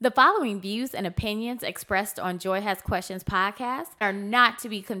The following views and opinions expressed on Joy Has Questions podcast are not to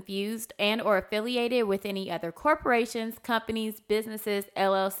be confused and or affiliated with any other corporations, companies, businesses,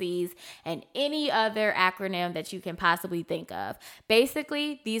 LLCs, and any other acronym that you can possibly think of.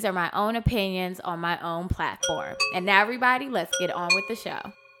 Basically, these are my own opinions on my own platform. And now, everybody, let's get on with the show.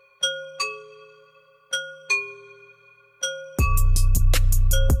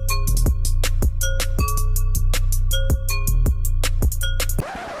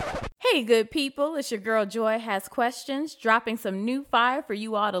 Hey, good people, it's your girl Joy Has Questions, dropping some new fire for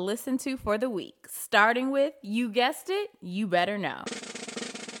you all to listen to for the week. Starting with, you guessed it, you better know.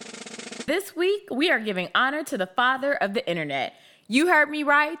 This week, we are giving honor to the father of the internet. You heard me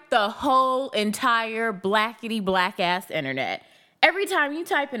right, the whole entire blackity black ass internet. Every time you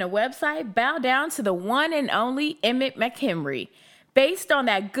type in a website, bow down to the one and only Emmett McHenry. Based on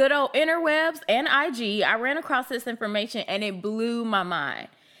that good old interwebs and IG, I ran across this information and it blew my mind.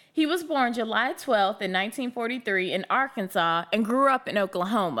 He was born July 12th in 1943 in Arkansas and grew up in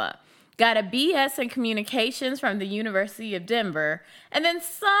Oklahoma. Got a BS in communications from the University of Denver, and then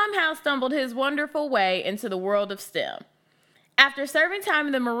somehow stumbled his wonderful way into the world of STEM. After serving time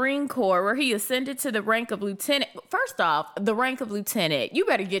in the Marine Corps, where he ascended to the rank of lieutenant, first off, the rank of lieutenant, you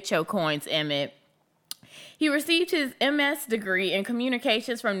better get your coins, Emmett. He received his MS degree in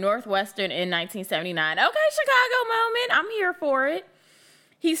communications from Northwestern in 1979. Okay, Chicago moment, I'm here for it.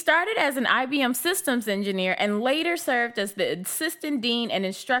 He started as an IBM systems engineer and later served as the assistant dean and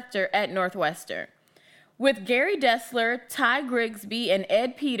instructor at Northwestern. With Gary Dessler, Ty Grigsby, and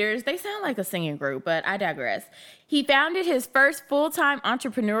Ed Peters, they sound like a singing group, but I digress. He founded his first full-time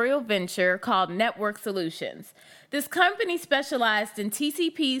entrepreneurial venture called Network Solutions. This company specialized in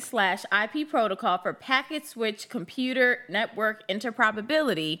TCP/IP protocol for packet switch computer network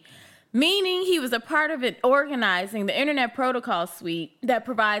interoperability, meaning he was a part of it organizing the Internet Protocol Suite that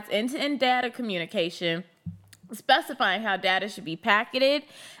provides end-to-end data communication, specifying how data should be packeted,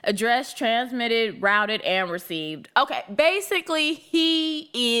 addressed, transmitted, routed, and received. Okay, basically, he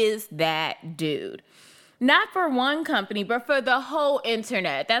is that dude. Not for one company, but for the whole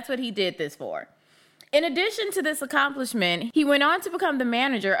internet. That's what he did this for. In addition to this accomplishment, he went on to become the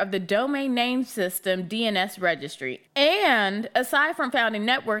manager of the domain name system DNS registry. And aside from founding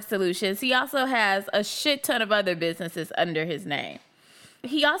Network Solutions, he also has a shit ton of other businesses under his name.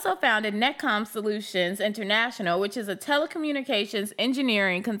 He also founded Netcom Solutions International, which is a telecommunications,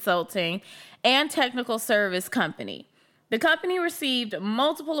 engineering, consulting, and technical service company. The company received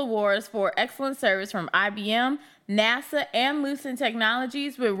multiple awards for excellent service from IBM, NASA, and Lucent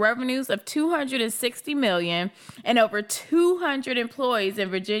Technologies, with revenues of $260 million and over 200 employees in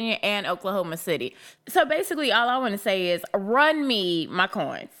Virginia and Oklahoma City. So basically, all I want to say is, run me my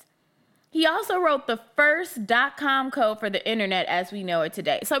coins. He also wrote the first .com code for the internet as we know it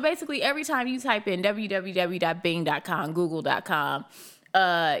today. So basically, every time you type in www.bing.com, google.com,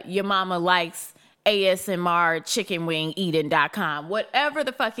 your mama likes ASMR chicken wing eating.com, whatever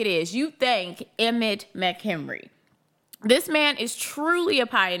the fuck it is, you thank Emmett McHenry. This man is truly a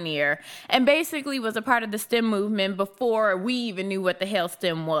pioneer and basically was a part of the STEM movement before we even knew what the hell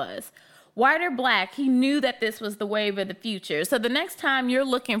STEM was. White or black, he knew that this was the wave of the future. So the next time you're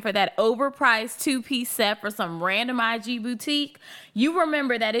looking for that overpriced two-piece set for some random IG boutique, you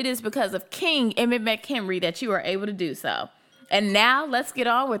remember that it is because of King Emmett McHenry that you are able to do so. And now let's get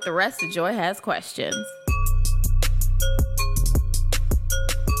on with the rest of Joy Has Questions.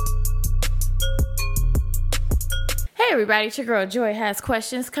 Hey everybody, it's your girl Joy Has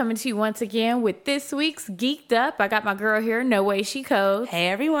Questions, coming to you once again with this week's Geeked Up. I got my girl here, No Way She Codes. Hey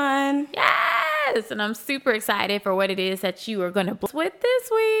everyone. Yes! And I'm super excited for what it is that you are going to bless with this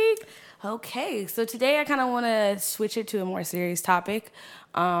week. Okay, so today I kind of want to switch it to a more serious topic.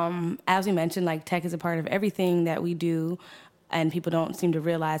 As we mentioned, like, tech is a part of everything that we do, and people don't seem to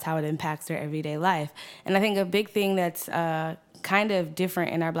realize how it impacts their everyday life. And I think a big thing that's kind of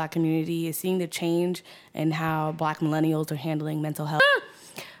different in our Black community is seeing the change in how Black millennials are handling mental health.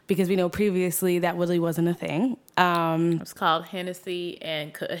 Because we know previously that really wasn't a thing. It's called Hennessy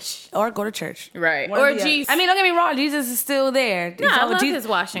and Kush. Or go to church. Right. Or Jesus. I mean, don't get me wrong, Jesus is still there. No, I love his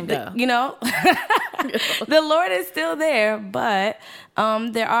wash and go. You know? The Lord is still there, but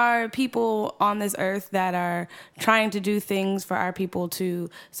there are people on this earth that are trying to do things for our people to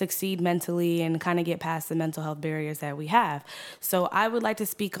succeed mentally and kind of get past the mental health barriers that we have. So I would like to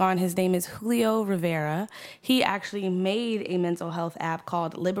speak on, his name is Julio Rivera. He actually made a mental health app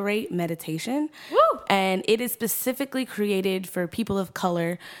called Liberate Meditation. Woo! And it is specifically created for people of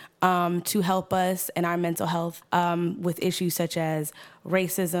color to help us in our mental health with issues such as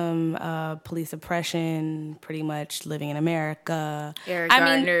racism, police oppression, pretty much living in America. Eric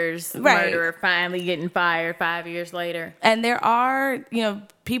Gardner's murderer finally getting fired 5 years later. And there are,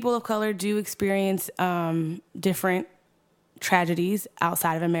 people of color do experience different tragedies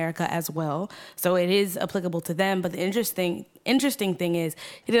outside of America as well. So it is applicable to them. But the interesting thing is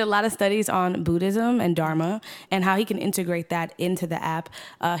he did a lot of studies on Buddhism and Dharma and how he can integrate that into the app.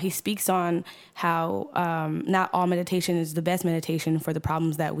 He speaks on how not all meditation is the best meditation for the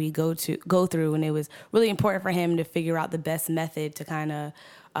problems that we go through. And it was really important for him to figure out the best method to kind of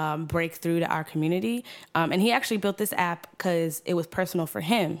break through to our community. And he actually built this app because it was personal for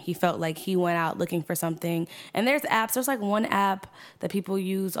him. He felt like he went out looking for something. And there's apps. There's like one app that people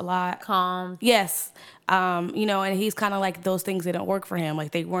use a lot. Calm. Yes. And he's kind of like those things didn't work for him.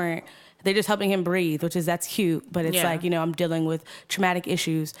 Like they're just helping him breathe, that's cute. But it's like, I'm dealing with traumatic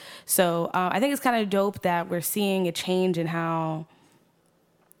issues. So I think it's kind of dope that we're seeing a change in how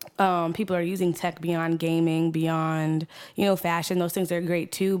people are using tech beyond gaming, beyond, fashion. Those things are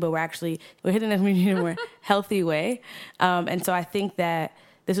great too, but we're hitting the community in a more healthy way. And so I think that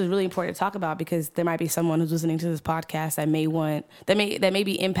this is really important to talk about because there might be someone who's listening to this podcast that may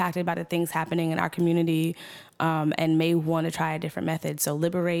be impacted by the things happening in our community and may want to try a different method. So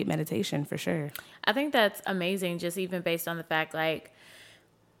liberate meditation for sure. I think that's amazing, just even based on the fact, like,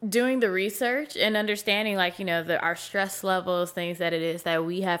 doing the research and understanding, like, our stress levels, things that it is that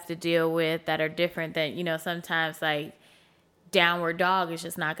we have to deal with that are different than, sometimes like downward dog is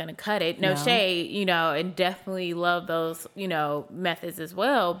just not going to cut it. No shade, and definitely love those, methods as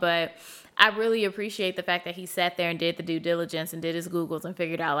well. But I really appreciate the fact that he sat there and did the due diligence and did his Googles and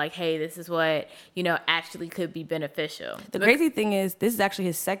figured out like, hey, this is what, actually could be beneficial. The crazy thing is this is actually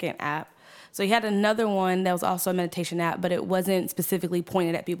his second app. So he had another one that was also a meditation app, but it wasn't specifically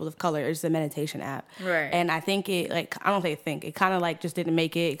pointed at people of color. It's a meditation app. Right. And I think it kind of like just didn't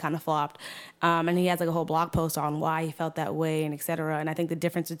make it. It kind of flopped. And he has like a whole blog post on why he felt that way and et cetera. And I think the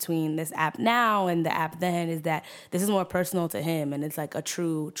difference between this app now and the app then is that this is more personal to him. And it's like a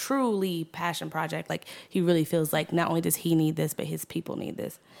truly passion project. Like he really feels like not only does he need this, but his people need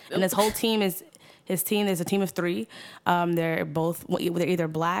this. And his whole team is... His team, there's a team of 3. They're either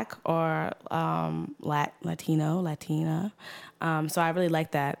black or Latina. So I really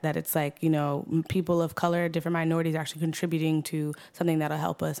like that it's like, people of color, different minorities are actually contributing to something that'll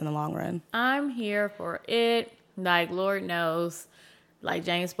help us in the long run. I'm here for it. Like, Lord knows, like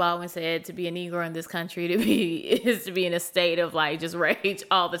James Baldwin said, to be a Negro in this country is to be in a state of like just rage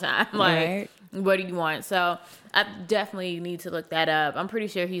all the time. Like, right. What do you want? So I definitely need to look that up. I'm pretty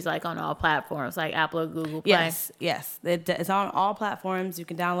sure he's like on all platforms, like Apple or Google Play. Yes. It's on all platforms. You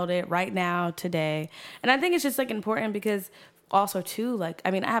can download it right now, today. And I think it's just like important because also too, like,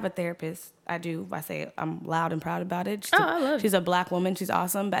 I mean, I have a therapist. I say I'm loud and proud about it. I love it. She's a black woman. She's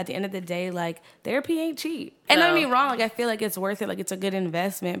awesome. But at the end of the day, like, therapy ain't cheap. And don't get me wrong. Like, I feel like it's worth it. Like, it's a good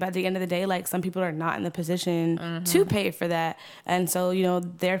investment. But at the end of the day, like, some people are not in the position to pay for that. And so,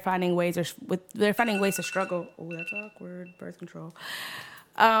 they're finding ways to struggle. Oh, that's awkward. Birth control.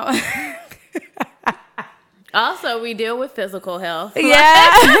 Also, we deal with physical health.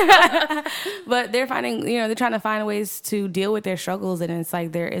 Yeah. But they're finding, they're trying to find ways to deal with their struggles. And it's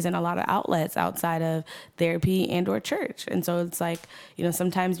like there isn't a lot of outlets outside of therapy and or church. And so it's like,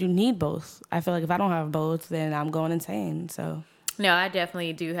 sometimes you need both. I feel like if I don't have both, then I'm going insane. So. No, I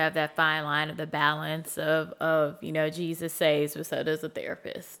definitely do have that fine line of the balance of Jesus saves, but so does a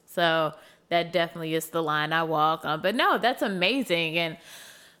therapist. So that definitely is the line I walk on. But no, that's amazing. And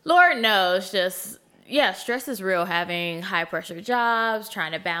Lord knows, just... yeah, stress is real. Having high pressure jobs,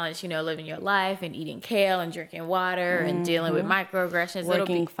 trying to balance, living your life and eating kale and drinking water and dealing with microaggressions.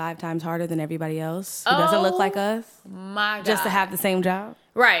 Working 5 times harder than everybody else who doesn't look like us. My God. Just to have the same job.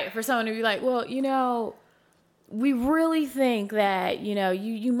 Right. For someone to be like, well, we really think that,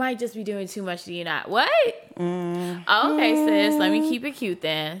 you might just be doing too much. Do you not? What? Okay, sis, let me keep it cute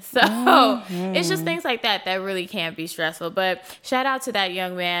then. So it's just things like that really can be stressful. But shout out to that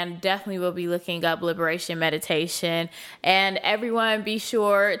young man. Definitely will be looking up liberation meditation. And everyone be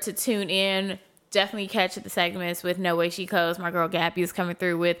sure to tune in. Definitely catch the segments with No Way She Codes. My girl Gabby is coming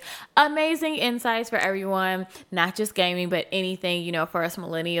through with amazing insights for everyone, not just gaming, but anything, for us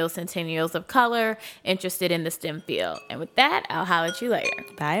millennials, centennials of color interested in the STEM field. And with that, I'll holler at you later.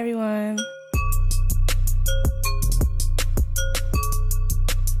 Bye, everyone.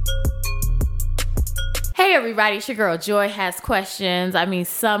 Hey everybody, it's your girl Joy has questions. I mean,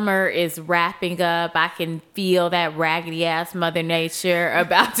 summer is wrapping up. I can feel that raggedy ass Mother Nature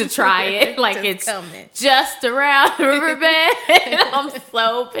about to try it. Like it's just around the riverbed. I'm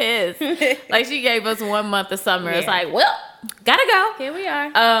so pissed. Like she gave us 1 month of summer. Yeah. It's like, well, gotta go. Here we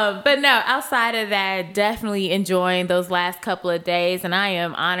are. But no, outside of that, definitely enjoying those last couple of days. And I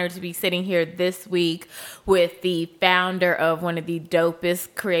am honored to be sitting here this week with the founder of one of the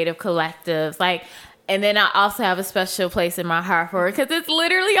dopest creative collectives. Like, and then I also have a special place in my heart for it because it's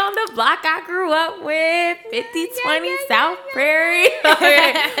literally on the block I grew up with, 5020 South Prairie,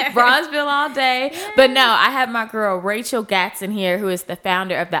 Bronzeville all day. But no, I have my girl Rachel Gatson here, who is the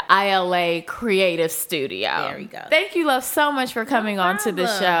founder of the ILA Creative Studio. There we go. Thank you, love, so much for coming on to the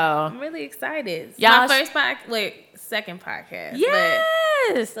show. I'm really excited. It's Y'all my second podcast.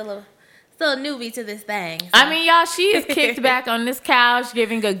 Yes. Still a newbie to this thing. So. I mean, y'all, she is kicked back on this couch,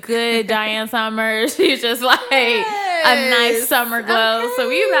 giving a good Diane Summers. She's just like a nice summer glow. Okay. So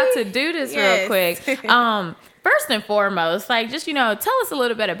we about to do this real quick. First and foremost, like, just, tell us a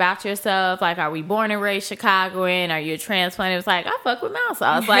little bit about yourself. Like, are we born and raised Chicagoan? Are you a transplant? It was like, I fuck with mouse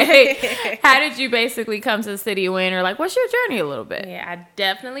sauce. Like, how did you basically come to the city of Winter? Like, what's your journey a little bit? Yeah, I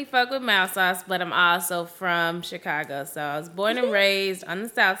definitely fuck with mouse sauce, but I'm also from Chicago. So I was born and raised on the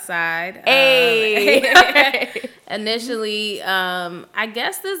South Side. Hey. Initially, I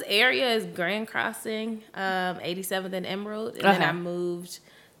guess this area is Grand Crossing, 87th and Emerald. And then I moved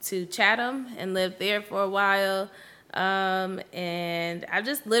to Chatham and lived there for a while. And I've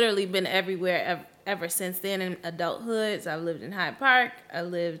just literally been everywhere ever since then in adulthood. So I've lived in Hyde Park, I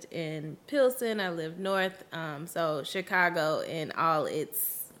lived in Pilsen, I lived north. So Chicago in all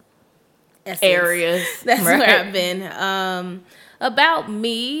its essence, areas. That's right. Where I've been. About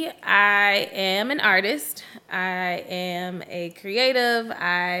me, I am an artist. I am a creative.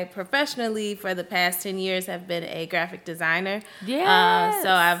 I professionally, for the past 10 years, have been a graphic designer. Yes.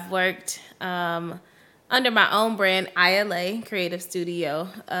 So I've worked under my own brand, ILA Creative Studio,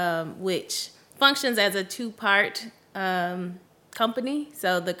 which functions as a two-part company.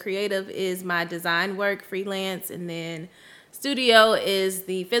 So the creative is my design work, freelance, and then studio is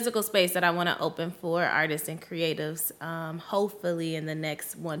the physical space that I want to open for artists and creatives, hopefully in the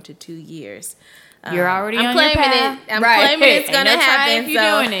next 1 to 2 years. You're already I'm on claiming your path. I'm claiming it's going to happen. If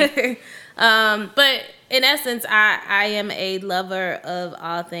you're doing it. But in essence, I am a lover of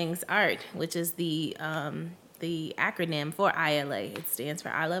all things art, which is the acronym for ILA. It stands for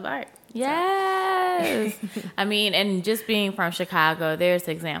I Love Art. Yes. I mean, and just being from Chicago, there's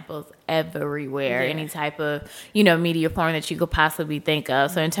examples everywhere. Any type of, media form that you could possibly think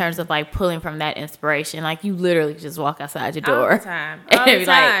of. So in terms of like pulling from that inspiration, like you literally just walk outside your door. All the time. All the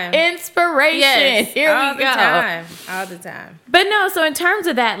time. Like, inspiration. Yes, here we go. All the time. But no, so in terms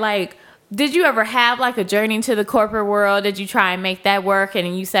of that, like, did you ever have like a journey into the corporate world? Did you try and make that work? And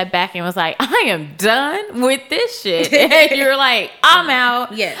then you sat back and was like, I am done with this shit. And you were like, I'm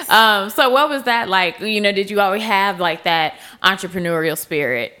out. Yes. So what was that like? Did you always have like that entrepreneurial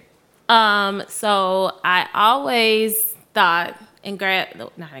spirit? So I always thought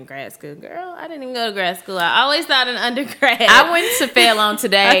not in grad school, girl. I didn't even go to grad school. I always thought in undergrad. I went to Fail On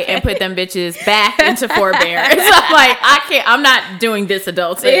today and put them bitches back into forbearance. I'm like, I'm not doing this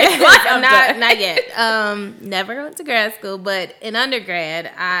adulting. Yeah, like, not yet. Never went to grad school, but in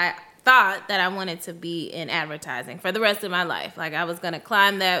undergrad, I thought that I wanted to be in advertising for the rest of my life. Like I was going to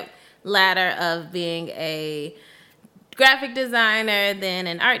climb that ladder of being a graphic designer, then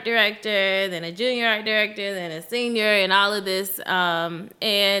an art director, then a junior art director, then a senior, and all of this.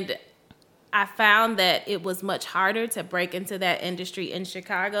 And I found that it was much harder to break into that industry in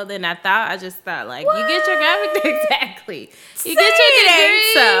Chicago than I thought. I just thought, like, what? You get your graphic exactly. You get your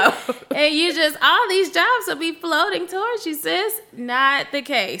degree, and you just all these jobs will be floating towards you, sis. Not the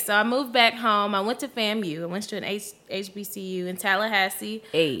case. So I moved back home. I went to FAMU. I went to an HBCU in Tallahassee.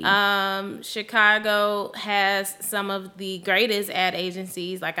 Hey. Chicago has some of the greatest ad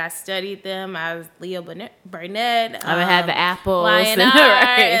agencies. Like I studied them. I was Leo Burnett. I had the Apples. Y&R,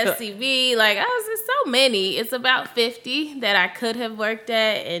 right. SCB. Like I was just so many. It's about 50 that I could have worked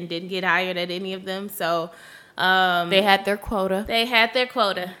at and didn't get hired at any of them. So they had their quota.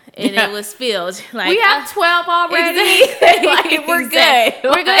 And it was filled. Like we have 12 already. Exactly. Like, we're good.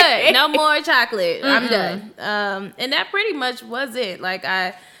 We're good. No more chocolate. I'm done. And that pretty much was it. Like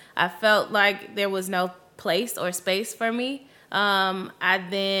I felt like there was no place or space for me.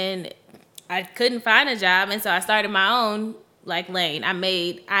 I couldn't find a job, and so I started my own lane. I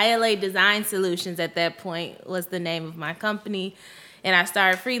made ILA Design Solutions at that point was the name of my company, and I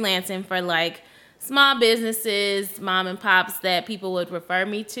started freelancing for small businesses, mom and pops that people would refer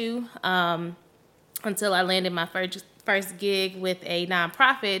me to until I landed my first gig with a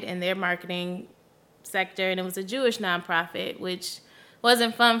nonprofit in their marketing sector, and it was a Jewish nonprofit, which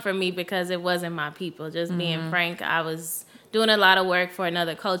wasn't fun for me because it wasn't my people. Just being frank, I was doing a lot of work for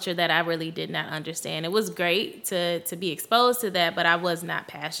another culture that I really did not understand. It was great to be exposed to that, but I was not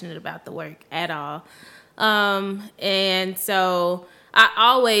passionate about the work at all. And so I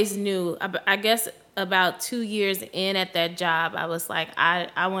always knew, I guess about 2 years in at that job, I was like,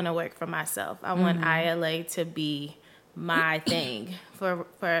 I want to work for myself. I want ILA to be my thing for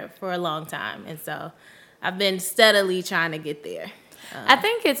a long time. And so I've been steadily trying to get there. I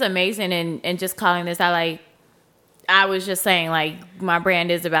think it's amazing, and just calling this out, like, I was just saying, like, my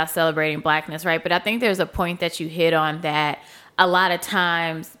brand is about celebrating Blackness, right? But I think there's a point that you hit on that a lot of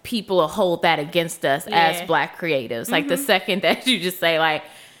times people will hold that against us as Black creatives. Like, the second that you just say, like,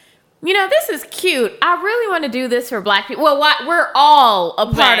 you know, this is cute. I really want to do this for Black people. Well, we're all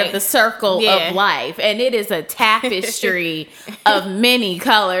a part of the circle of life, and it is a tapestry of many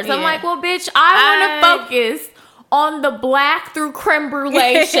colors. I'm like, well, bitch, I want to focus on the Black through creme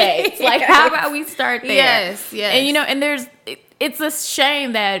brulee shades. Like, how about we start there? Yes. And, you know, and it's a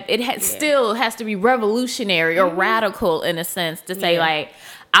shame that it still has to be revolutionary or radical in a sense to say, like,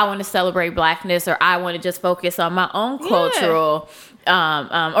 I want to celebrate Blackness, or I want to just focus on my own cultural,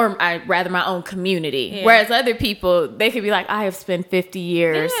 or rather my own community. Yeah. Whereas other people, they could be like, I have spent 50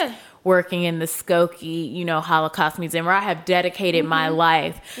 years working in the Skokie, you know, Holocaust Museum, where I have dedicated my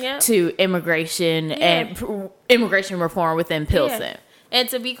life to immigration and immigration reform within Pilsen. Yeah. And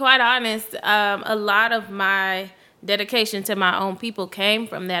to be quite honest, a lot of my dedication to my own people came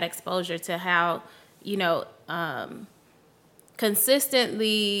from that exposure to how, you know,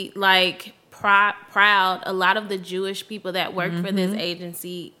 consistently, like, proud a lot of the Jewish people that worked for this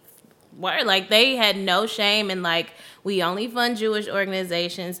agency were. Like, they had no shame in, like, we only fund Jewish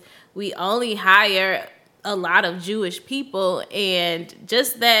organizations, we only hire a lot of Jewish people, and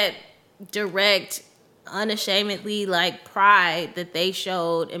just that direct, unashamedly, like, pride that they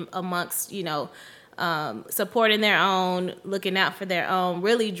showed amongst, you know, supporting their own, looking out for their own,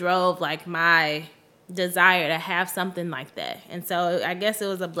 really drove, like, my desire to have something like that. And so I guess it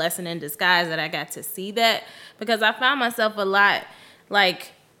was a blessing in disguise that I got to see that, because I found myself a lot,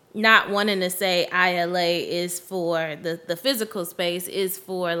 like, not wanting to say ILA is for the physical space, is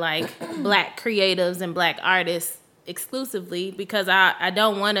for, like, Black creatives and Black artists exclusively, because I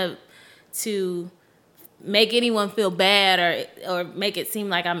don't want to make anyone feel bad or make it seem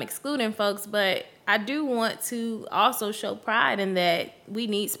like I'm excluding folks, but I do want to also show pride in that we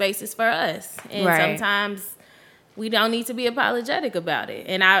need spaces for us. And sometimes we don't need to be apologetic about it.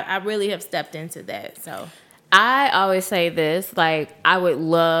 And I really have stepped into that. So I always say this, like, I would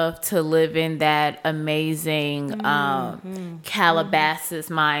love to live in that amazing Calabasas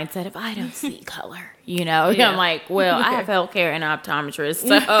mindset if I don't see color, you know? I'm like, well, I have healthcare and optometrist,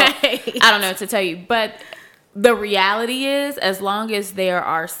 so I don't know what to tell you. But the reality is, as long as there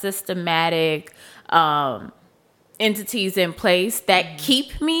are systematic entities in place that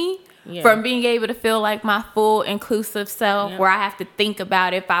keep me from being able to feel like my full inclusive self, where I have to think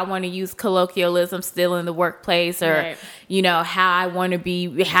about if I want to use colloquialism still in the workplace, or you know, how I want to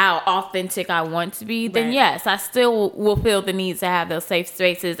be, how authentic I want to be, then yes, I still will feel the need to have those safe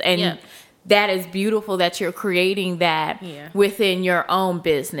spaces. And that is beautiful that you're creating that within your own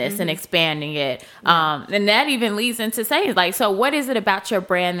business and expanding it. And that even leads into saying, like, so what is it about your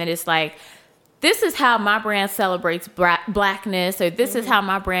brand that is like, this is how my brand celebrates Blackness, or this is how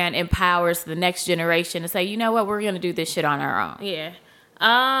my brand empowers the next generation to say, you know what, we're going to do this shit on our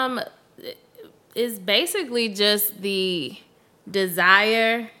own? It's basically just the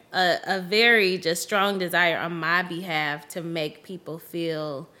desire, a very just strong desire on my behalf to make people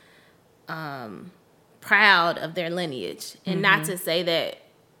feel proud of their lineage. And not to say that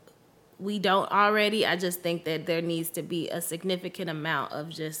we don't already. I just think that there needs to be a significant amount of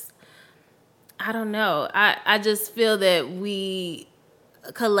just, I don't know. I just feel that we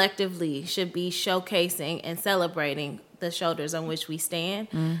collectively should be showcasing and celebrating the shoulders on which we stand.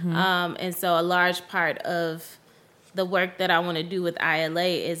 And so a large part of the work that I want to do with ILA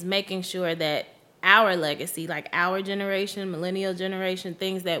is making sure that our legacy, like our generation, millennial generation,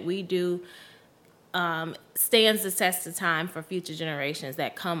 things that we do stands the test of time for future generations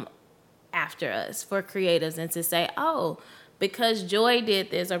that come after us, for creatives, and to say, oh, because Joy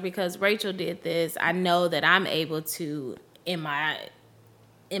did this or because Rachel did this, I know that I'm able to, in my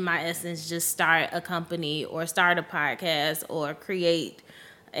essence, just start a company or start a podcast or create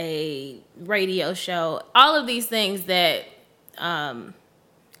a radio show. All of these things that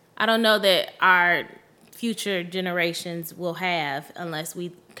I don't know that our future generations will have unless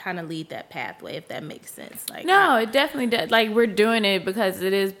we kind of lead that pathway, if that makes sense. Like, no, it definitely does. Like, we're doing it because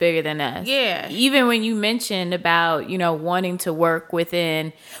it is bigger than us. Yeah. Even when you mentioned about, wanting to work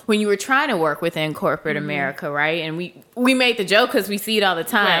within, when you were trying to work within corporate America, right? And we made the joke because we see it all the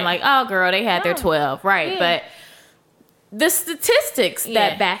time. Right. Like, oh, girl, they had their 12, right? Yeah. But the statistics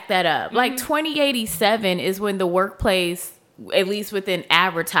that back that up, like 2087 is when the workplace, at least within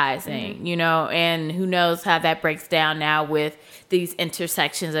advertising, and who knows how that breaks down now with these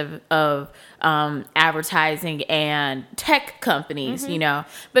intersections of advertising and tech companies,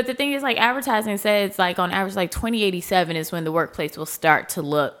 But the thing is, like, advertising says, like, on average, like 2087 is when the workplace will start to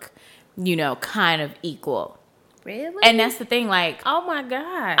look, kind of equal. Really? And that's the thing, like, oh my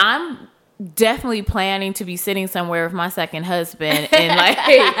God. I'm definitely planning to be sitting somewhere with my second husband in, like,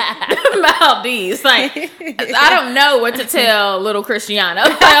 the Maldives. Like, I don't know what to tell little Cristiano.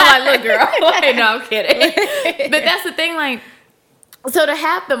 I'm like, look, girl. Like, no, I'm kidding. But that's the thing, like, so to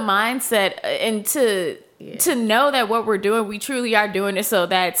have the mindset and to know that what we're doing, we truly are doing it, so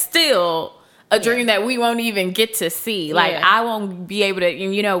that's still a dream that we won't even get to see. Like, I won't be able to,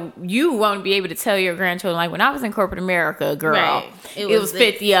 you won't be able to tell your grandchildren, like, when I was in corporate America, girl, right. it was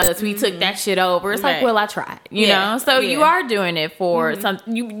 50 of us. We took that shit over. It's like, well, I tried, you know? So you are doing it for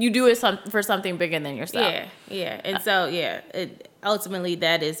you do it for something bigger than yourself. Yeah. And so, ultimately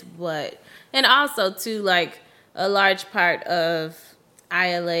that is what, and also too, like, a large part of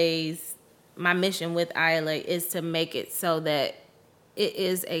my mission with ILA is to make it so that it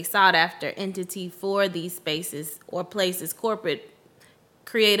is a sought after entity for these spaces or places, corporate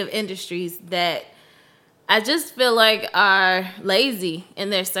creative industries that I just feel like are lazy in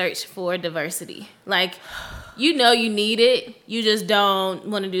their search for diversity. Like, you need it. You just don't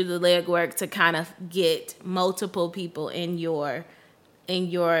want to do the legwork to kind of get multiple people in your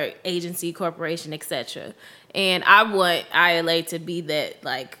agency, corporation, etc. And I want ILA to be that,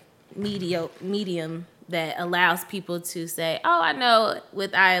 like, medium that allows people to say, oh, I know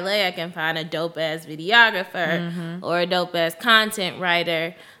with ILA I can find a dope-ass videographer or a dope-ass content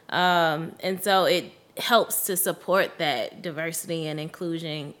writer. And so it helps to support that diversity and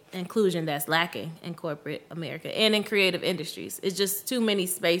inclusion that's lacking in corporate America and in creative industries. It's just too many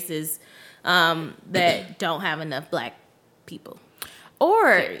spaces that don't have enough Black people.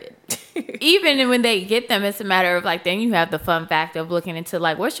 Or even when they get them, it's a matter of, like, then you have the fun fact of looking into,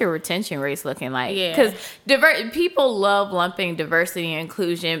 like, what's your retention rates looking like? Yeah. Because people love lumping diversity and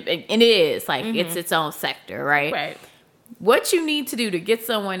inclusion, and it is, like, it's its own sector, right? Right. What you need to do to get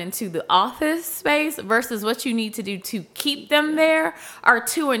someone into the office space versus what you need to do to keep them there are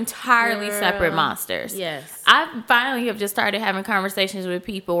two entirely separate monsters. Yes. I finally have just started having conversations with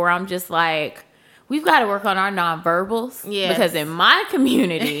people where I'm just like, we've got to work on our nonverbals. Yes. Because in my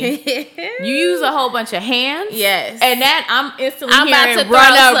community, you use a whole bunch of hands. Yes. And that I'm instantly I'm about hearing to run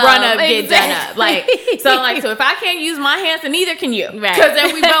throw up, some. get done up. Exactly. So if I can't use my hands, then neither can you. Right. Because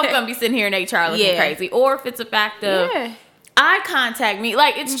then we both going to be sitting here in HR looking crazy. Or if it's a fact of eye contact me.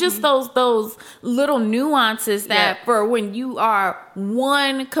 Like, it's just those little nuances that for when you are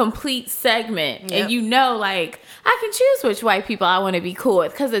one complete segment and like, I can choose which white people I want to be cool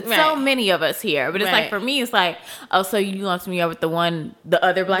with because it's so many of us here. But it's like, for me, it's like, oh, so you lumped me up with the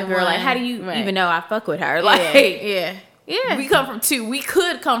other Black girl. Like, how do you even know I fuck with her? Like, yeah. we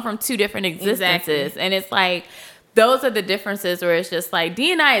could come from two different existences. Exactly. And it's like, those are the differences where it's just like,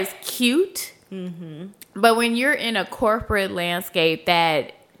 D&I is cute. But when you're in a corporate landscape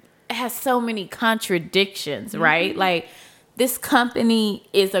that has so many contradictions, right? Like, this company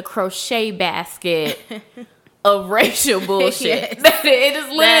is a crochet basket of racial bullshit. Yes. It is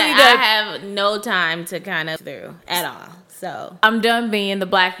literally I have no time to kind of through at all. So I'm done being the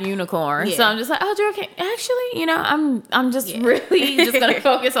Black unicorn. Yeah. So I'm just like, oh, Drew, actually, I'm just really just gonna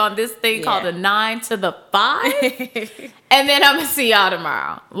focus on this thing called the 9 to the 5, and then I'm gonna see y'all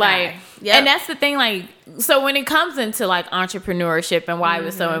tomorrow. Like, and that's the thing. Like, so when it comes into, like, entrepreneurship and why it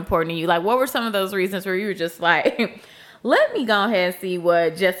was so important to you, like, what were some of those reasons where you were just like, let me go ahead and see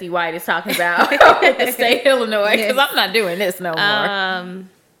what Jesse White is talking about with the state of Illinois, because I'm not doing this no more.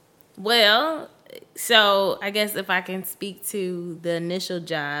 Well, so I guess if I can speak to the initial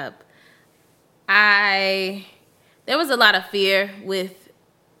job, there was a lot of fear with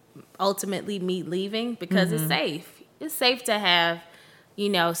ultimately me leaving because it's safe. It's safe to have,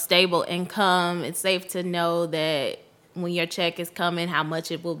 stable income. It's safe to know that when your check is coming, how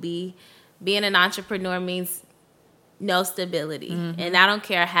much it will be. Being an entrepreneur means no stability. And I don't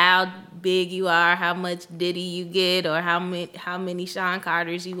care how big you are, how much Diddy you get, or how many Sean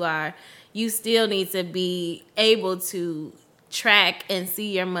Carters you are. You still need to be able to track and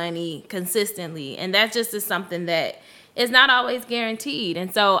see your money consistently. And that just is something that it's not always guaranteed.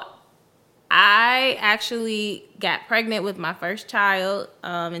 And so I actually got pregnant with my first child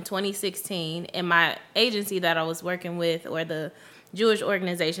in 2016, and my agency that I was working with, or the Jewish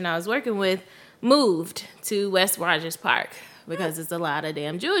organization I was working with, moved to West Rogers Park because there's a lot of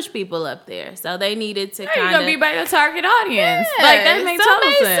damn Jewish people up there. So they needed to kind of... You're going to be by your target audience. Yeah, like, that makes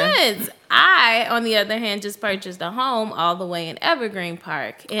total sense. I, on the other hand, just purchased a home all the way in Evergreen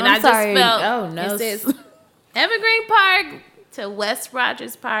Park. And I'm sorry. Just felt... Oh, no. It says Evergreen Park to West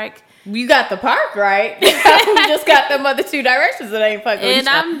Rogers Park. You got the park right. We just got them other two directions that ain't fucking with each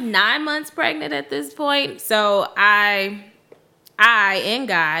other. And I'm 9 months pregnant at this point. So I and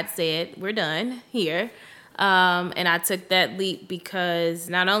God said, we're done here. And I took that leap because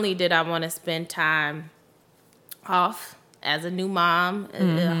not only did I want to spend time off as a new mom,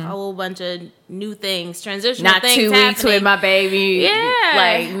 a whole bunch of new things, transitional not things 2 weeks with my baby. Yeah.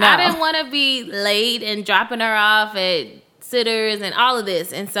 Like, no. I didn't want to be late and dropping her off at sitters and all of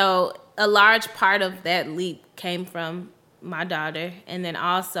this. And so a large part of that leap came from my daughter. And then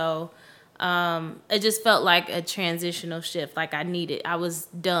also, it just felt like a transitional shift. Like I was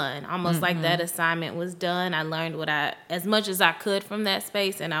done. Almost like that assignment was done. I learned as much as I could from that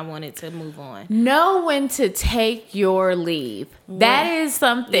space, and I wanted to move on. Know when to take your leave. Yeah. That is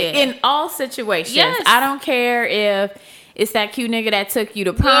something in all situations. Yes. I don't care if it's that cute nigga that took you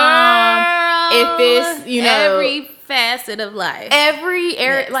to prom. If it's, every facet of life, every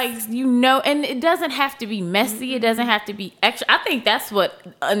area, like, and it doesn't have to be messy. It doesn't have to be extra. I think that's what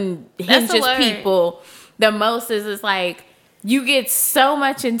unhinges people the most. Is like you get so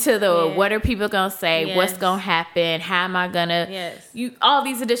much into the what are people gonna say, what's gonna happen, how am I gonna, all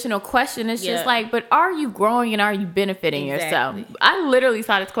these additional questions. It's just like, but are you growing and are you benefiting yourself? I literally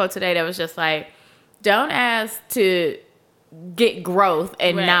saw this quote today that was just like, don't ask to get growth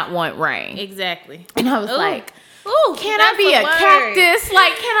and not want rain. Exactly. And I was like, ooh, can I be a cactus?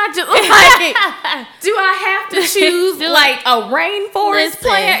 Like, can I just, like, do I have to choose, like, a rainforest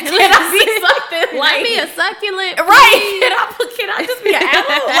plant? Can I be something like... Can I be a succulent? Right. Can I just be an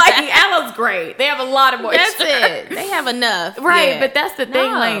aloe? Like, aloe's great. They have a lot of moisture. That's it. They have enough. Right, yeah. But that's the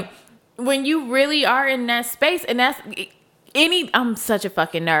thing, like, when you really are in that space, and that's... I'm such a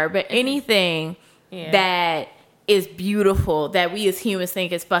fucking nerd, but anything that is beautiful, that we as humans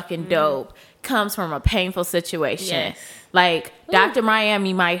think is fucking dope, comes from a painful situation. Yes. Like, Dr.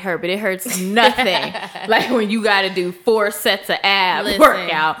 Miami might hurt, but it hurts nothing. Like when you got to do 4 sets of ab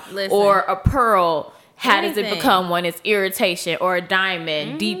workout, or a pearl. How does it become when it's irritation, or a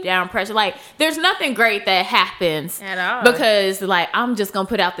diamond, deep down pressure? Like, there's nothing great that happens at all, because, like, I'm just gonna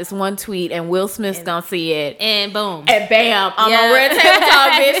put out this one tweet and Will Smith's gonna see it, and boom, and bam, I'm on Red Table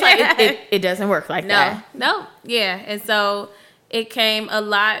Talk, bitch. Like, it doesn't work like that. No, yeah, and so it came a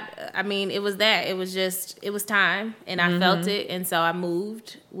lot. I mean, it was time, and I felt it, and so I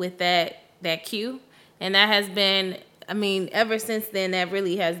moved with that cue, and that has been, I mean, ever since then, that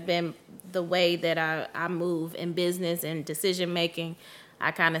really has been the way that I move in business and decision making.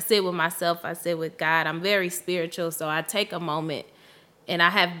 I kind of sit with myself. I sit with God. I'm very spiritual, so I take a moment, and I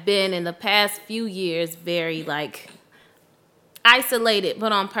have been in the past few years very like isolated,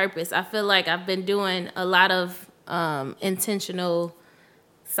 but on purpose. I feel like I've been doing a lot of intentional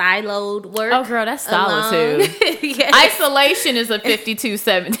siloed work. Oh, girl, that's solitude. Yes. Isolation is a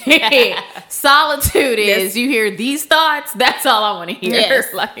 5270. Solitude is you hear these thoughts. That's all I want to hear.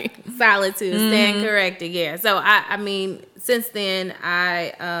 Yes. Like solitude, stand corrected. Yeah. So I mean, since then,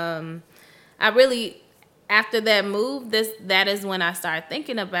 I really, after that move, that is when I started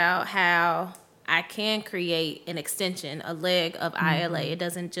thinking about how I can create an extension, a leg of ILA. It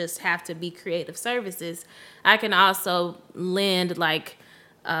doesn't just have to be creative services. I can also lend like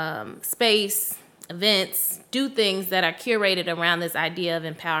space, events, do things that are curated around this idea of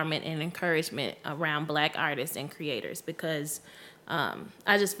empowerment and encouragement around Black artists and creators, because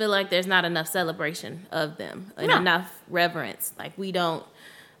I just feel like there's not enough celebration of them and enough reverence. Like, we don't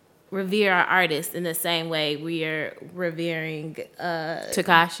revere our artists in the same way we are revering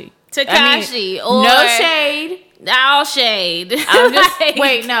Tekashi. I mean, or no shade. All shade. I'm just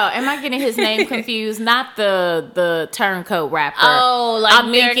wait. No, am I getting his name confused? Not the turncoat rapper. Oh, like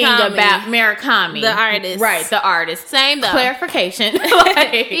I'm thinking about Murakami, the artist. Right, the artist. Same though. Clarification. Like,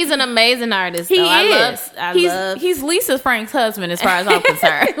 he's an amazing artist. He though. is. He's Lisa Frank's husband, as far as I'm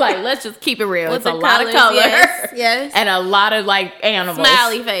concerned. Like, let's just keep it real. With it's a lot of color, yes, and a lot of like animals,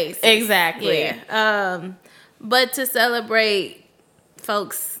 smiley face. Exactly. Yeah. But to celebrate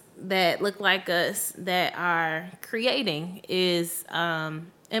folks that look like us that are creating is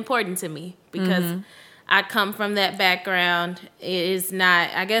important to me, because I come from that background. It is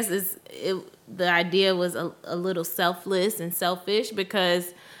not, I guess the idea was a little selfless and selfish,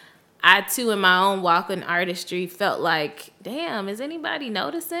 because I too, in my own walk in artistry, felt like, damn, is anybody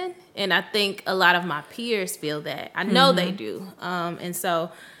noticing? And I think a lot of my peers feel that. I know they do. And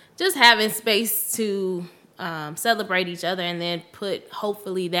so just having space to celebrate each other and then put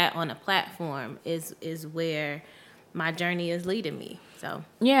hopefully that on a platform is where my journey is leading me. So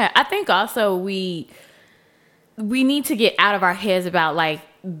yeah, I think also we need to get out of our heads about like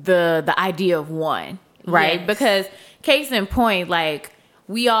the idea of one, right? Yes. Because case in point, like,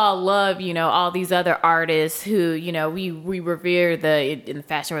 we all love, you know, all these other artists who, you know, we revere in the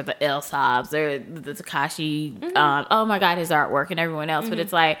fashion world, the Elsabs or the Tekashi. Oh my God, his artwork and everyone else. But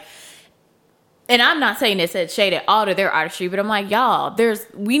it's like, and I'm not saying it's a shade at all to their artistry, but I'm like, y'all,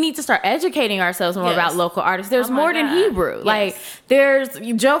 we need to start educating ourselves more about local artists. There's more than Hebrew. Yes. Like, there's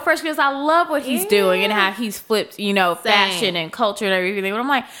Joe Freshgoods. I love what he's doing and how he's flipped, you know, fashion and culture and everything. But I'm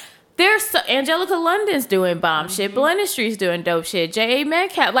like, there's Angelica London's doing bomb shit. Blendistry's doing dope shit. J.A.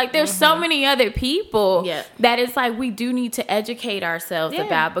 Metcalf. Like, there's so many other people that it's like we do need to educate ourselves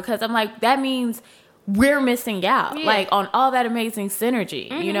about, because I'm like, that means we're missing out, like, on all that amazing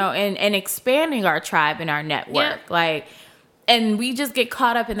synergy, you know, and expanding our tribe and our network. Like, and we just get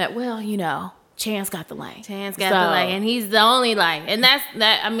caught up in that, well, you know, Chance got the lane. Chance got the lane, and he's the only lane. And that's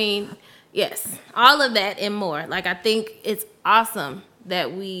that. I mean, yes, all of that and more. Like, I think it's awesome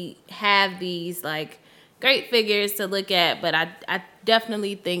that we have these like great figures to look at, but I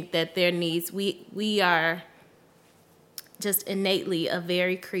definitely think that there needs, we are just innately a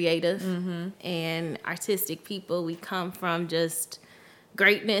very creative and artistic people. We come from just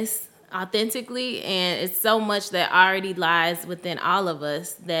greatness authentically, and it's so much that already lies within all of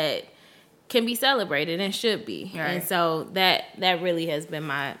us that can be celebrated and should be. Right. And so that really has been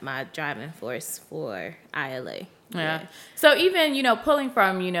my driving force for ILA. Yeah. So even, you know, pulling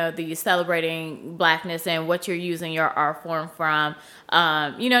from, you know, the celebrating Blackness and what you're using your art form from,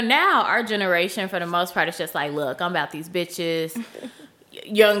 you know, now our generation, for the most part, is just like, look, I'm about these bitches.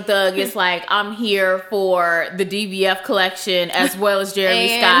 Young Thug is like, I'm here for the DVF collection as well as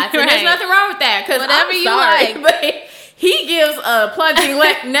Jeremy Scott's. And there's nothing wrong with that, because whatever I'm you sorry, like. but he gives a plunging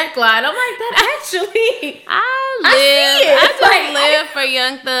neckline. I'm like, that actually, I just live for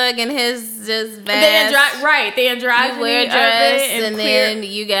Young Thug and his just vast. The androgyny. You wear a dress and then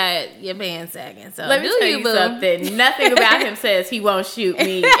you got your pants sagging. So let me tell you something. Nothing about him says he won't shoot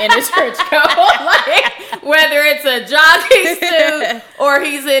me in a church coat. Like, whether it's a jogging suit or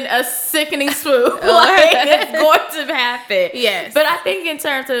he's in a sickening swoop, like, it's going to happen. Yes. But I think in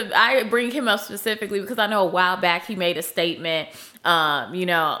terms of, I bring him up specifically because I know a while back he made a statement, you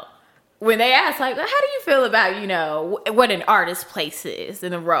know, when they asked, like, how do you feel about, you know, what an artist's place is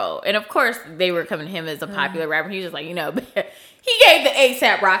in the role? And of course, they were coming to him as a popular rapper. He was just like, you know, he gave the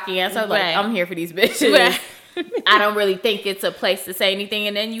ASAP Rocky answer. Like, I'm here for these bitches. I don't really think it's a place to say anything.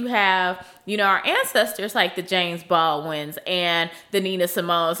 And then you have, you know, our ancestors like the James Baldwins and the Nina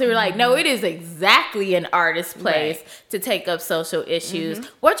Simones who were like, no, it is exactly an artist's place to take up social issues.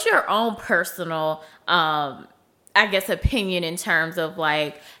 What's your own personal I guess, opinion in terms of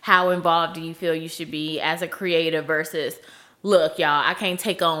like how involved do you feel you should be as a creative versus, look, y'all, I can't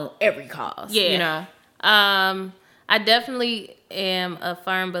take on every cause. You know? I definitely am a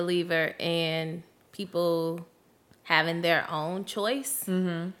firm believer in people having their own choice.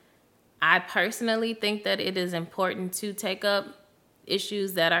 I personally think that it is important to take up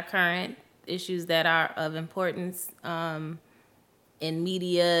issues that are current, issues that are of importance in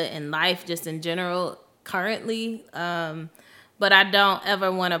media and life just in general currently, but I don't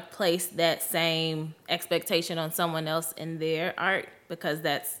ever want to place that same expectation on someone else in their art, because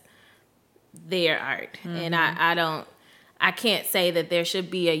that's their art. And I can't say that there should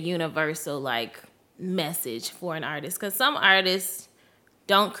be a universal like message for an artist, because some artists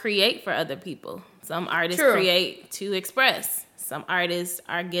don't create for other people. Some artists create to express. Some artists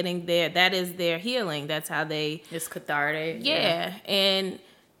are getting that is their healing. That's how it's cathartic. And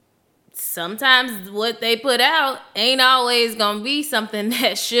sometimes what they put out ain't always gonna be something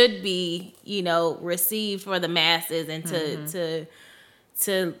that should be, you know, received for the masses and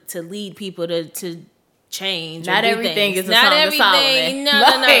to lead people to change. Not everything things. is a Song of Solomon. No.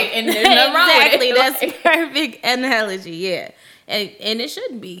 And there's nothing wrong with it. That's perfect analogy. Yeah, and it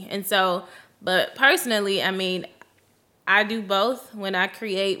shouldn't be. And so, but personally, I mean, I do both. When I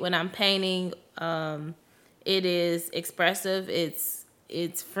create, when I'm painting, it is expressive.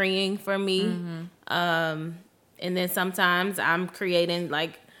 It's freeing for me. And then sometimes I'm creating,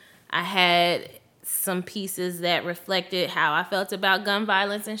 like, I had some pieces that reflected how I felt about gun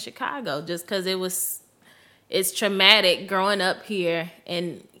violence in Chicago, just because it it's traumatic growing up here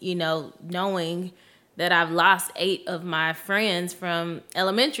and, you know, knowing that I've lost 8 of my friends from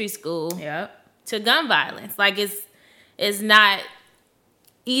elementary school to gun violence. Like, it's not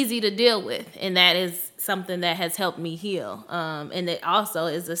easy to deal with, and that is something that has helped me heal. And it also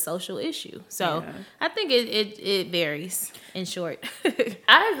is a social issue. So I think it varies, in short.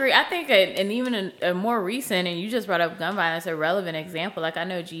 I agree. I think, and even a more recent, and you just brought up gun violence, a relevant example. Like, I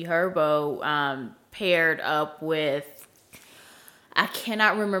know G Herbo paired up with, I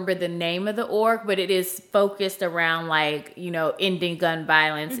cannot remember the name of the org, but it is focused around, like, you know, ending gun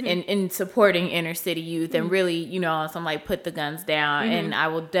violence and supporting inner city youth and really, you know, some like put the guns down. And I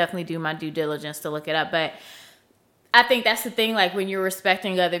will definitely do my due diligence to look it up. But I think that's the thing, like, when you're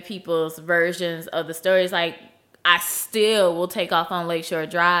respecting other people's versions of the stories, like, I still will take off on Lakeshore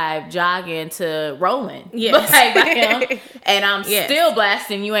Drive jogging to Rollin'. Yes. By him. And I'm still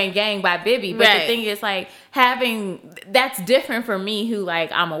blasting You Ain't Gang by Bibby. But the thing is, like, that's different for me, who,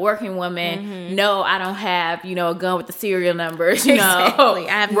 like, I'm a working woman. No, I don't have, you know, a gun with the serial numbers, you know, I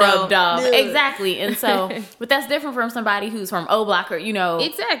have rubbed off. Exactly. And so, but that's different from somebody who's from O Block or, you know.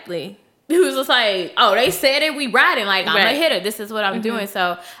 Exactly. Who's just like, oh, they said it, we riding, like, I'm a hitter, this is what I'm doing.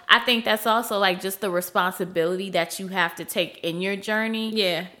 So I think that's also, like, just the responsibility that you have to take in your journey.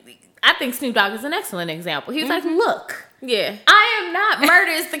 Yeah. I think Snoop Dogg is an excellent example. He's like, look, yeah, I am not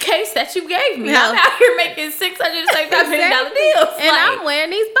murder is the case that you gave me. I'm out here making $675 million deals. And like, I'm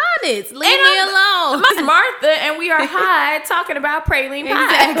wearing these bonnets. Leave me alone. I'm Martha, and we are high talking about praline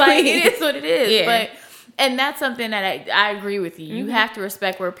pie. Like, it is what it is. Yeah. But and that's something that I agree with you. You have to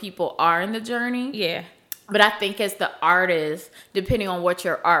respect where people are in the journey. Yeah. But I think as the artist, depending on what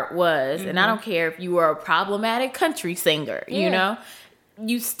your art was, and I don't care if you were a problematic country singer, you know,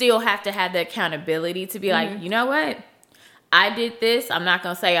 you still have to have the accountability to be like, you know what? I did this. I'm not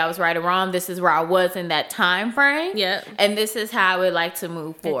going to say I was right or wrong. This is where I was in that time frame. Yep. And this is how I would like to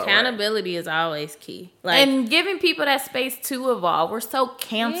move forward. Accountability is always key. Like, and giving people that space to evolve. We're so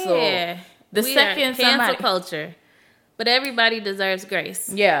canceled. Yeah. The we second are cancel culture. But everybody deserves grace.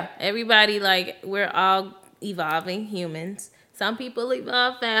 Yeah. Everybody, like, we're all evolving humans. Some people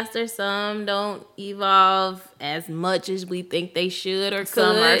evolve faster. Some don't evolve as much as we think they should or could.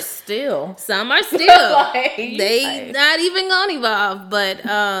 Some are still. Like, they not even gonna evolve. But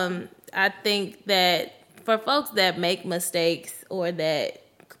I think that for folks that make mistakes or that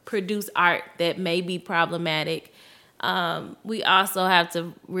produce art that may be problematic, we also have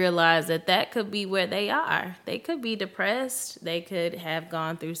to realize that could be where they are. They could be depressed. They could have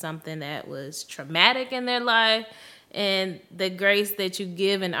gone through something that was traumatic in their life. And the grace that you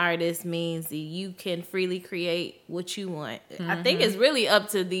give an artist means that you can freely create what you want. I think it's really up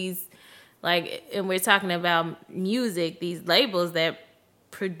to these, like, and we're talking about music, these labels that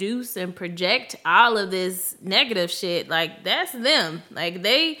produce and project all of this negative shit. Like, that's them. Like,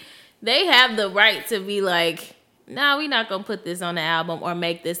 they have the right to be like, no, we're not gonna put this on the album or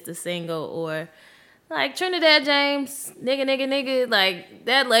make this the single. Or like Trinidad James, nigga, like,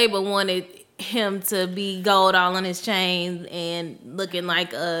 that label wanted him to be gold all on his chain and looking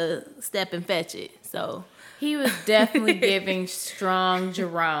like a Step and Fetch It. So he was definitely giving strong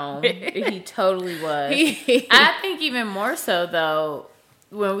Jerome. He totally was. I think even more so, though,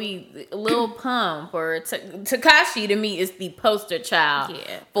 when Lil Pump or Tekashi, to me, is the poster child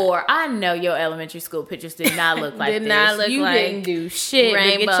for, I know your elementary school pictures did not look like this. You didn't do shit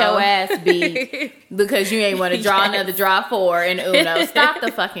to get your ass beat because you ain't want to draw another draw 4 in Uno. Stop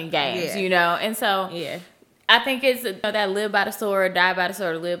the fucking games, you know? And so I think it's that live by the sword, die by the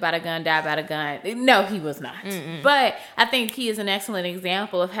sword, live by the gun, die by the gun. No, he was not. But I think he is an excellent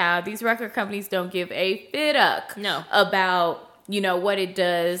example of how these record companies don't give a fiduck about, you know, what it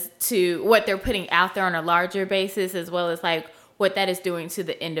does to what they're putting out there on a larger basis, as well as like what that is doing to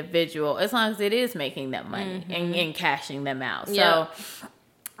the individual, as long as it is making them money and cashing them out. So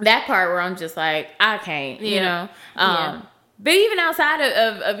that part where I'm just like, I can't, you know. But even outside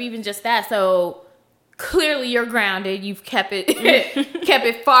of even just that, so clearly you're grounded. You've kept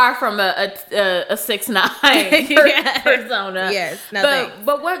it far from a 6ix9ine persona. Yes,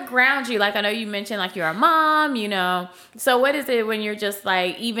 but what grounds you? Like, I know you mentioned like you're a mom, you know. So what is it when you're just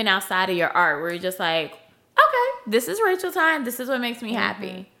like, even outside of your art, where you're just like, okay, this is Rachel time. This is what makes me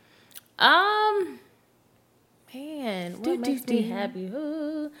happy. Man, what makes me happy?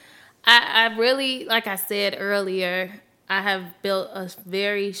 Ooh. I really, like I said earlier, I have built a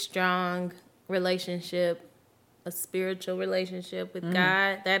very strong relationship, a spiritual relationship with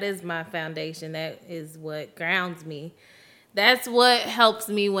God. That is my foundation. That is what grounds me. That's what helps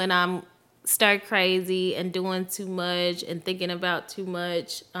me when I'm stir crazy and doing too much and thinking about too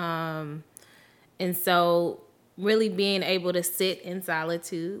much. And And so really being able to sit in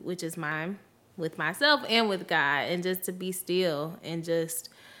solitude, which is mine, with myself and with God, and just to be still and just,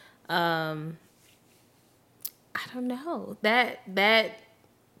 I don't know, that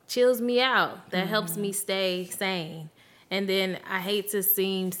chills me out. That helps me stay sane. And then I hate to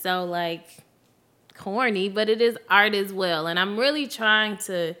seem so like corny, but it is art as well. And I'm really trying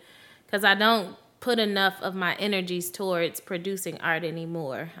to, because I don't put enough of my energies towards producing art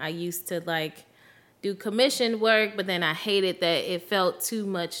anymore. I used to like do commissioned work, but then I hated that it felt too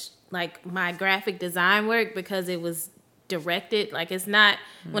much like my graphic design work because it was directed. Like it's not,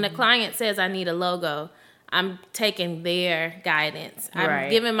 when a client says I need a logo, I'm taking their guidance.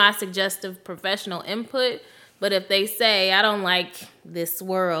 I'm giving my suggestive professional input, but if they say I don't like this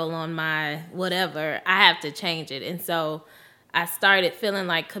swirl on my whatever, I have to change it. And so I started feeling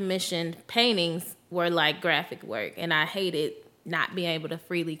like commissioned paintings were like graphic work, and I hated not being able to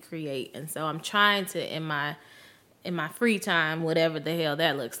freely create. And so I'm trying to, in my free time, whatever the hell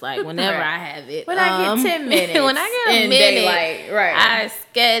that looks like, whenever I have it. When I get 10 minutes. When I get a minute, daylight, I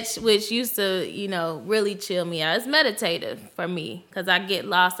sketch, which used to, really chill me out. It's meditative for me because I get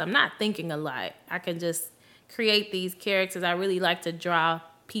lost. I'm not thinking a lot. I can just create these characters. I really like to draw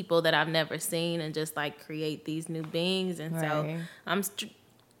people that I've never seen and just like create these new beings. And so I'm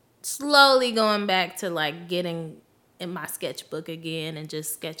slowly going back to like getting in my sketchbook again and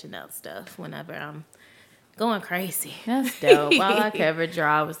just sketching out stuff whenever I'm going crazy. That's dope. All I could ever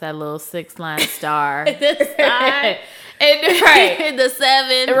draw was that little 6-line star. The star. And the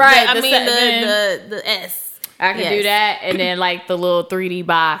 7. Right. The S. I can do that, and then like the little 3D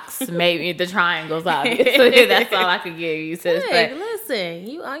box, maybe the triangles, obviously. That's all I could give you, sis. Hey, listen,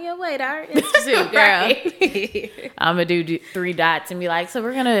 you on your way to Art Institute, girl. I'm gonna do 3 dots and be like, so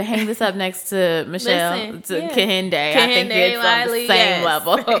we're gonna hang this up next to Michelle, Kehinde. I think it's on the same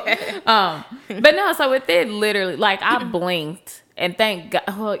level. But no, so with it, literally, like I blinked. And thank God,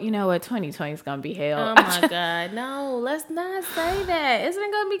 well, you know what? 2020 is going to be hell. Oh, my God. No, let's not say that. Isn't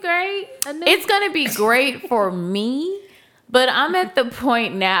it going to be great? It's going to be great for me, but I'm at the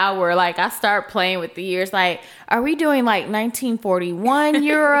point now where, like, I start playing with the years. Like, are we doing, like, 1941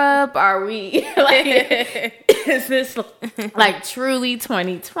 Europe? Are we, like, is this, like, truly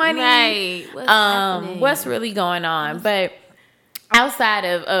 2020? Right. What's happening? What's really going on? But outside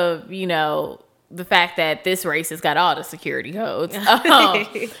of the fact that this race has got all the security codes.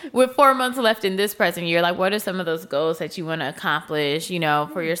 With 4 months left in this present year, like what are some of those goals that you want to accomplish,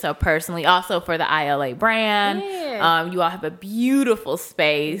 for yourself personally, also for the ILA brand? Yeah. You all have a beautiful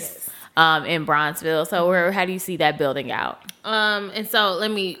space in Bronzeville. So how do you see that building out? And so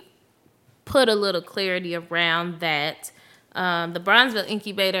let me put a little clarity around that. The Bronzeville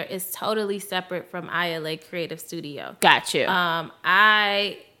Incubator is totally separate from ILA Creative Studio. Got you.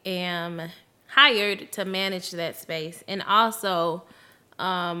 I am hired to manage that space and also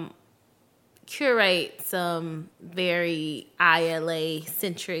curate some very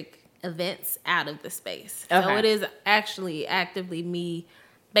ILA-centric events out of the space. Okay. So it is actually actively me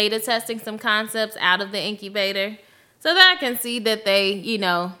beta testing some concepts out of the incubator so that I can see that they,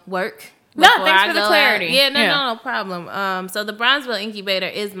 work. No, thanks for the clarity. Yeah, no problem. So the Bronzeville Incubator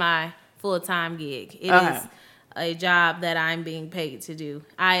is my full-time gig. It is a job that I'm being paid to do.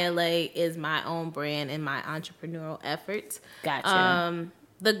 ILA is my own brand and my entrepreneurial efforts. Gotcha.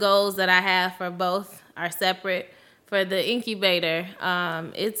 The goals that I have for both are separate. For the incubator,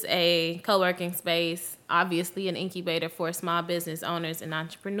 it's a co-working space, obviously an incubator for small business owners and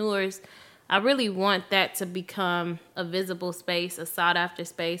entrepreneurs. I really want that to become a visible space, a sought-after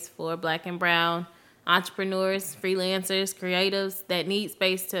space for Black and brown entrepreneurs, freelancers, creatives that need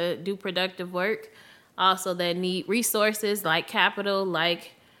space to do productive work. Also that need resources like capital,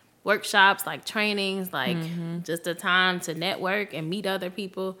 like workshops, like trainings, like just a time to network and meet other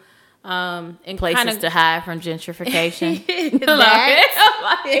people. And places to hide from gentrification. Can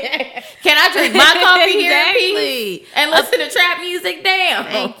I drink my coffee here in Exactly. peace and listen to trap music? Damn.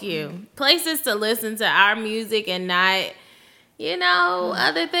 Thank you. Places to listen to our music and not,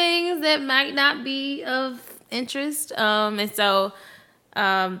 other things that might not be of interest. And so,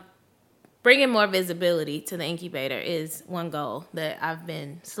 bringing more visibility to the incubator is one goal that I've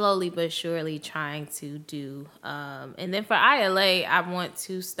been slowly but surely trying to do. And then for ILA, I want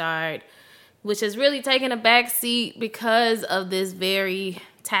to start, which has really taken a back seat because of this very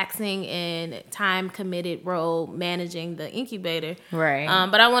taxing and time-committed role managing the incubator. Right.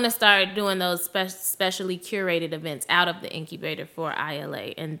 But I want to start doing those specially curated events out of the incubator for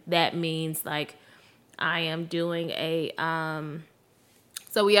ILA. And that means, like, I am doing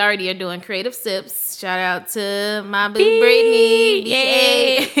so we already are doing Creative Sips. Shout out to my boo Brittany.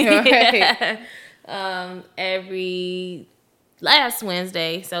 Yay! every last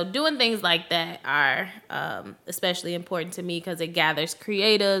Wednesday. So doing things like that are especially important to me because it gathers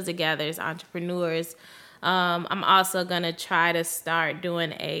creatives, it gathers entrepreneurs. I'm also going to try to start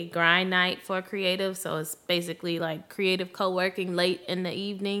doing a grind night for creatives. So it's basically like creative co-working late in the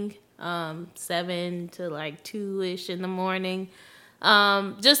evening, 7 to like 2-ish in the morning,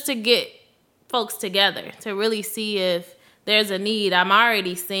 just to get folks together, to really see if there's a need. I'm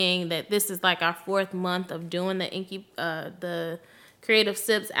already seeing that this is like our 4th month of doing the creative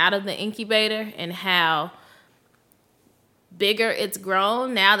sips out of the incubator, and how bigger it's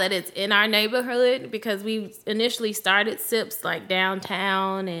grown now that it's in our neighborhood, because we initially started sips like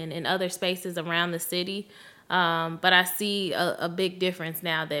downtown and in other spaces around the city. But I see a big difference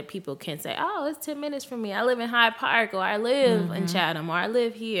now that people can say, oh, it's 10 minutes from me. I live in Hyde Park, or I live in Chatham, or I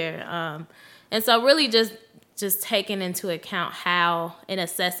live here. And so really just taking into account how and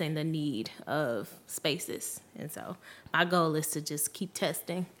assessing the need of spaces. And so my goal is to just keep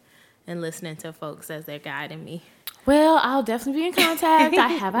testing and listening to folks as they're guiding me. Well, I'll definitely be in contact. I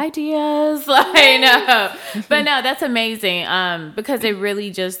have ideas. But no, that's amazing. Because it really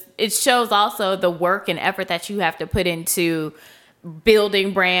it shows also the work and effort that you have to put into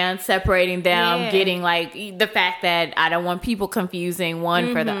building brands, separating them, getting like the fact that I don't want people confusing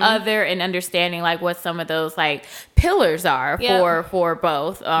one for the other, and understanding like what some of those like pillars are for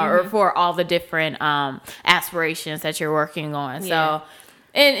both or for all the different aspirations that you're working on. So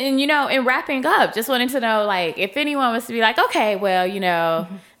and you know, in wrapping up, just wanted to know, like, if anyone was to be like, okay, well, you know,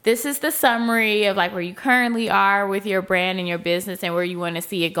 this is the summary of like where you currently are with your brand and your business and where you want to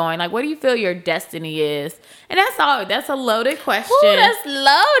see it going. Like, what do you feel your destiny is? And that's a loaded question. Ooh, that's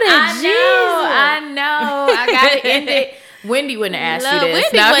loaded. I know. I gotta end it. Wendy wouldn't ask you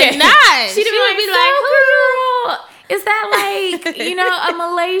this. Wendy would not. She'd be like, girl, is that like, you know, a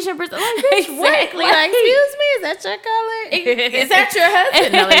Malaysian person? Like, bitch, exactly. What? Like, excuse me, is that your color? Is that your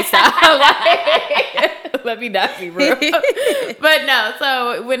husband? No, stop. Let me not be rude. But no,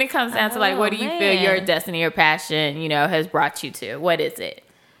 so when it comes down to like, what do you feel your destiny or passion, you know, has brought you to? What is it?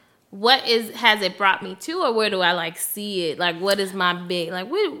 Has it brought me to, or where do I like see it? Like, what is my big, like,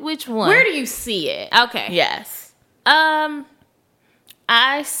 which one? Where do you see it? Okay. Yes. I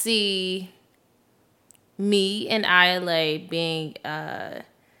see me and ILA being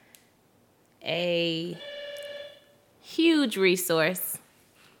a huge resource.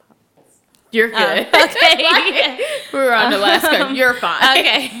 You're good. Okay. We were on the last one. You're fine.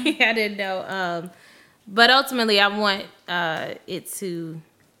 Okay. I didn't know. But ultimately, I want it to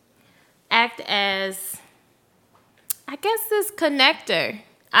act as, I guess, this connector.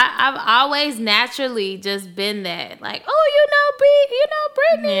 I've always naturally just been that. Like, oh, you know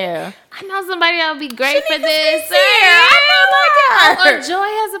Brittany. Yeah. I know somebody that would be great for this. Joy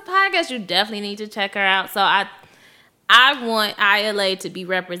has a podcast. You definitely need to check her out. So I want ILA to be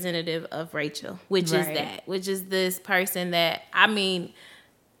representative of Rachel, which is this person that, I mean,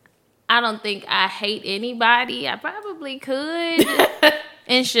 I don't think I hate anybody. I probably could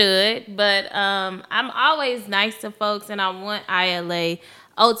and should, but I'm always nice to folks, and I want ILA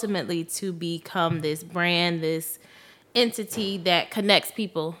ultimately to become this brand, this entity that connects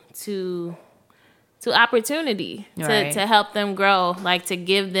people to opportunity, to help them grow, like to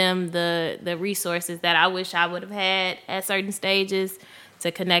give them the resources that I wish I would have had at certain stages,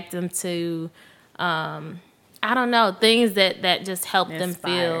 to connect them to I don't know, things that just help them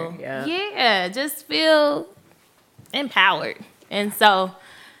feel just feel empowered. And so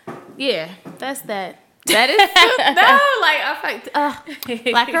that's that. That is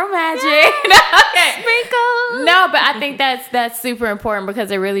Black Girl Magic. Sprinkle. No, but I think that's super important,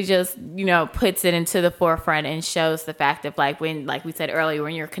 because it really just, you know, puts it into the forefront and shows the fact of like, when, like we said earlier,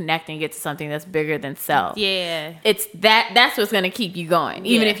 when you're connecting it to something that's bigger than self. Yeah. It's that's what's gonna keep you going.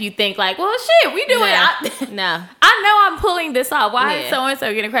 Even if you think like, well, shit, we doing it. No. I know I'm pulling this off. Why is so and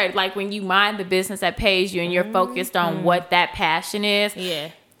so getting credit? Like, when you mind the business that pays you and you're focused on what that passion is.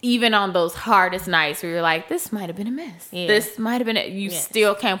 Yeah. Even on those hardest nights where you're like, this might have been a miss. Yeah. This might have been you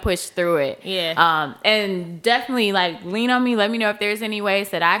still can't push through it. Yeah. And definitely like lean on me. Let me know if there's any ways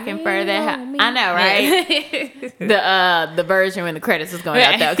that I can further. I know, right? The version when the credits was going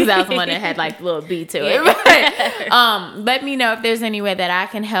out though, because that was the one that had like a little beat to it. But, let me know if there's any way that I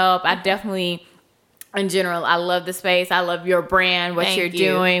can help. I definitely, in general, I love the space. I love your brand, what you're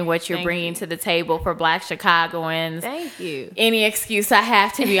doing, what you're bringing to the table for Black Chicagoans. Thank you. Any excuse I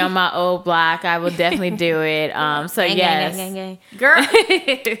have to be on my old block, I will definitely do it. So gang. Girl,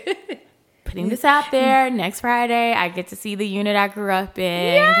 putting this out there. Next Friday, I get to see the unit I grew up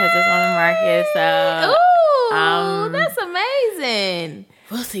in because it's on the market. So, ooh, that's amazing.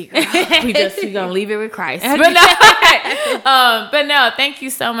 We'll see, girl. We're gonna leave it with Christ. But no, thank you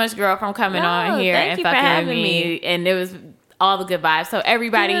so much, girl, for coming on here and fucking with me. And it was all the good vibes. So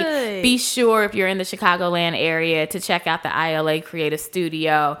everybody, be sure if you're in the Chicagoland area to check out the ILA Creative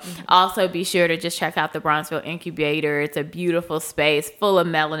Studio. Mm-hmm. Also, be sure to just check out the Bronxville Incubator. It's a beautiful space full of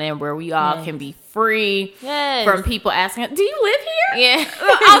melanin where we all can be free from people asking, do you live here? Yeah.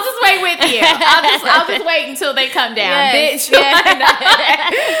 I'll just wait with you. I'll just wait until they come down, bitch.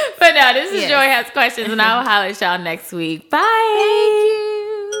 But no, this is Joy Has Questions, and I will holler at y'all next week. Bye. Thank you.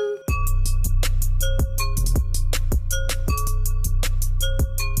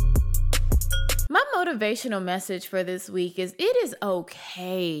 My motivational message for this week is it is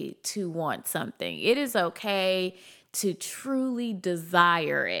okay to want something. It is okay to truly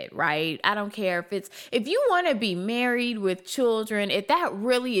desire it, right? I don't care if you want to be married with children, if that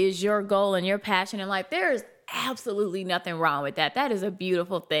really is your goal and your passion in life, there is absolutely nothing wrong with that. That is a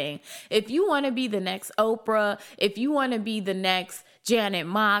beautiful thing. If you want to be the next Oprah, if you want to be the next Janet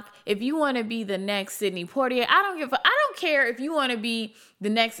Mock, if you want to be the next Sidney Poitier, I don't care if you want to be the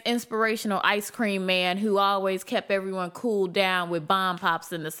next inspirational ice cream man who always kept everyone cooled down with bomb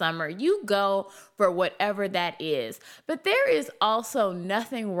pops in the summer. You go for whatever that is. But there is also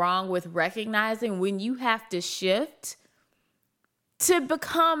nothing wrong with recognizing when you have to shift to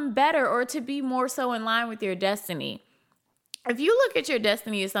become better or to be more so in line with your destiny. If you look at your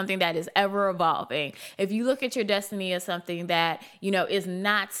destiny as something that is ever evolving, if you look at your destiny as something that, is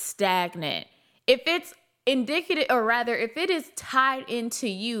not stagnant, if it's indicative, or rather, if it is tied into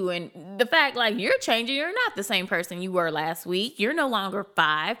you and the fact like you're changing, you're not the same person you were last week. You're no longer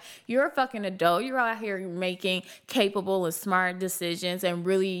 5. You're a fucking adult. You're out here making capable and smart decisions and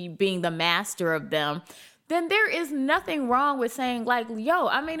really being the master of them. Then there is nothing wrong with saying like, yo,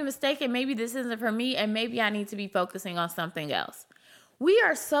 I made a mistake and maybe this isn't for me and maybe I need to be focusing on something else. We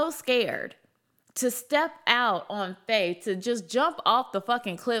are so scared to step out on faith, to just jump off the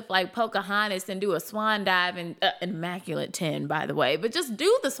fucking cliff like Pocahontas and do a swan dive, and immaculate 10, by the way, but just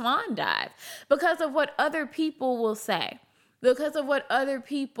do the swan dive because of what other people will say, because of what other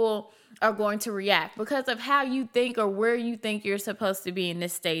people are going to react, because of how you think or where you think you're supposed to be in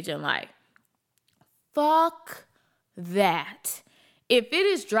this stage in life. Fuck that. If it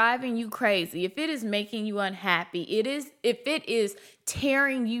is driving you crazy, if it is making you unhappy, if it is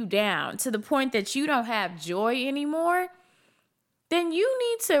tearing you down to the point that you don't have joy anymore, then you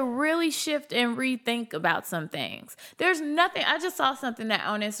need to really shift and rethink about some things. There's nothing, I just saw something that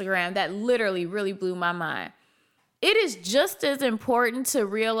on Instagram that literally really blew my mind. It is just as important to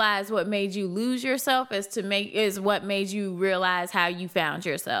realize what made you lose yourself as what made you realize how you found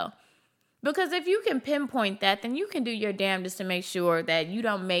yourself. Because if you can pinpoint that, then you can do your damnedest to make sure that you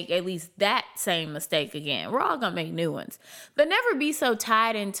don't make at least that same mistake again. We're all going to make new ones. But never be so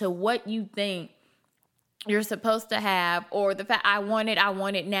tied into what you think you're supposed to have, or the fact I want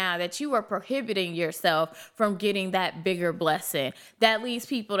it now, that you are prohibiting yourself from getting that bigger blessing. That leads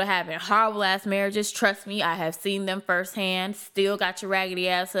people to having horrible ass marriages. Trust me, I have seen them firsthand. Still got your raggedy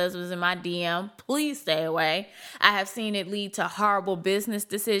ass husbands in my DM. Please stay away. I have seen it lead to horrible business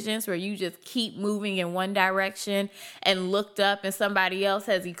decisions where you just keep moving in one direction and looked up and somebody else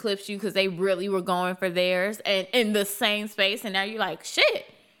has eclipsed you because they really were going for theirs and in the same space. And now you're like, shit.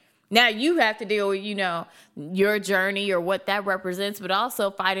 Now you have to deal with, your journey or what that represents, but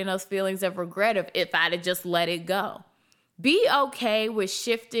also fighting those feelings of regret of if I'd have just let it go. Be okay with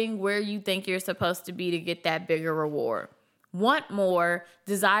shifting where you think you're supposed to be to get that bigger reward. Want more,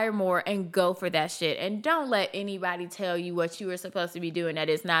 desire more, and go for that shit. And don't let anybody tell you what you are supposed to be doing that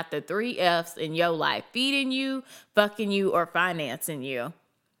is not the 3 F's in your life: feeding you, fucking you, or financing you.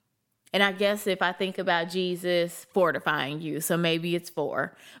 And I guess if I think about Jesus, fortifying you. So maybe it's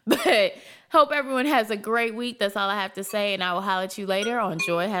 4. But hope everyone has a great week. That's all I have to say. And I will holler at you later on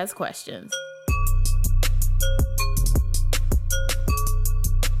Joy Has Questions.